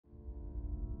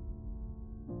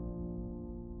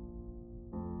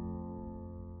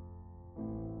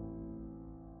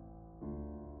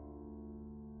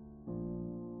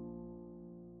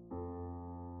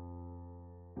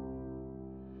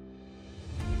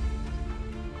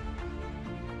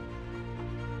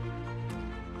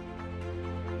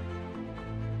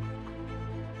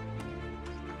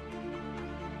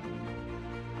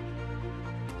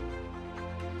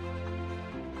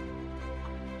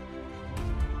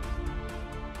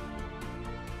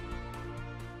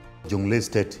Jonglei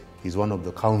State is one of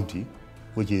the county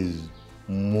which is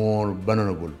more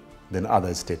vulnerable than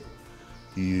other states.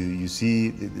 You see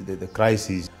the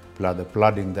crisis, plus the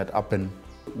flooding that happened.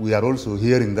 We are also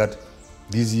hearing that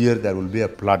this year there will be a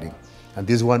flooding. And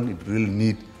this one, it really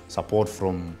needs support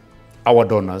from our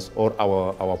donors or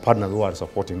our partners who are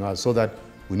supporting us, so that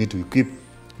we need to equip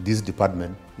this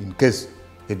department in case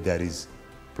if there is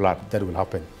flood that will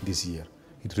happen this year.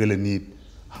 It really needs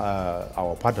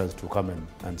our partners to come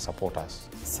and support us.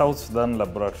 South Sudan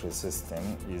laboratory system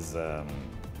is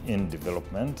in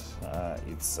development.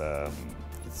 It's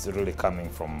really coming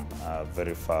from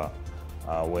very far,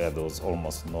 where there was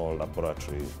almost no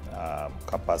laboratory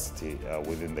capacity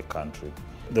within the country.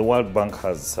 The World Bank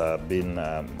has been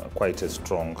quite a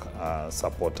strong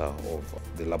supporter of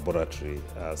the laboratory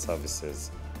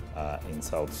services in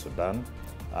South Sudan.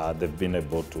 They've been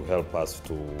able to help us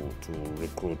to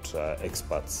recruit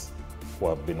experts who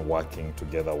have been working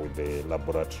together with the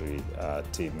laboratory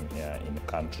team in the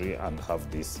country and have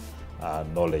this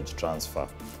knowledge transfer.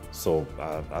 So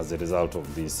as a result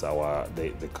of this,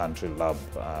 the country lab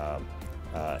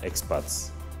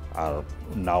experts are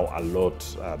now a lot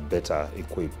better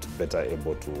equipped, better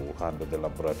able to handle the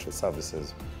laboratory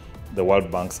services. The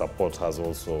World Bank support has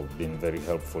also been very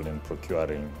helpful in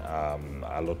procuring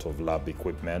a lot of lab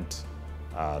equipment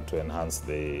to enhance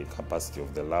the capacity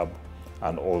of the lab,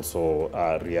 and also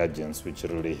reagents, which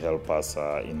really help us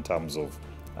in terms of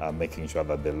making sure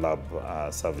that the lab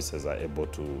services are able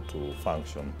to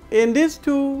function. In these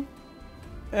two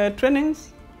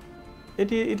trainings,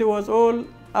 it was all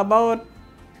about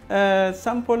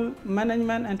sample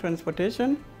management and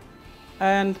transportation,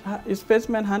 and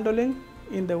specimen handling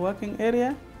in the working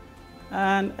area,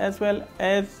 and as well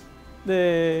as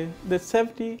the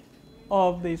safety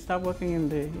of the staff working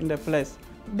in the place.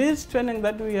 This training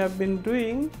that we have been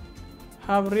doing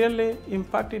have really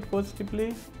impacted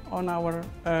positively on our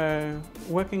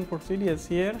working procedures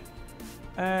here,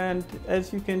 and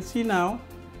as you can see now,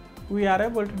 we are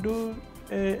able to do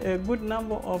a good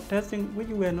number of testing which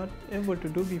we were not able to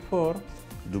do before.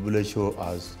 WHO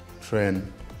has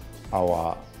trained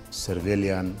our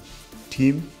surveillance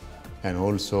team and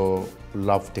also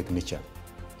lab technician.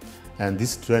 And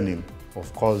this training,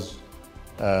 of course,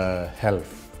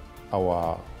 helps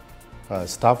our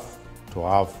staff to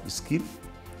have skill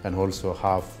and also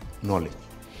have knowledge.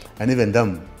 And even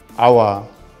them, our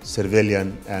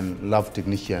surveillance and lab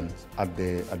technicians at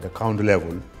the county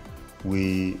level,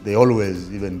 they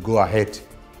always even go ahead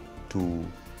to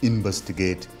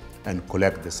investigate and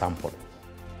collect the sample.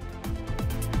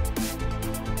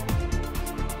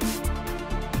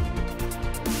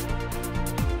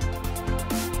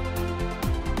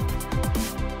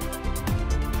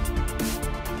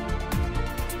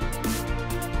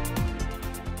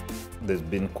 There's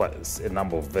been quite a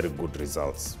number of very good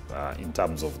results in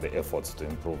terms of the efforts to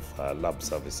improve lab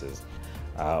services.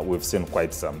 We've seen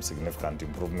quite some significant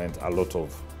improvement. A lot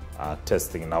of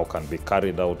testing now can be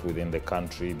carried out within the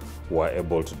country. We're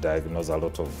able to diagnose a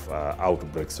lot of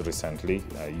outbreaks recently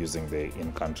using the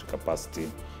in-country capacity,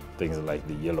 things like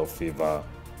the yellow fever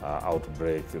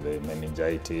outbreak, the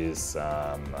meningitis,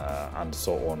 and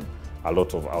so on. A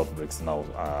lot of outbreaks now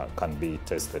can be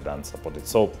tested and supported.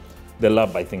 So the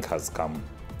lab, I think, has come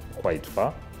quite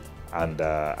far, and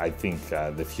I think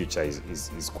the future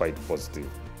is quite positive.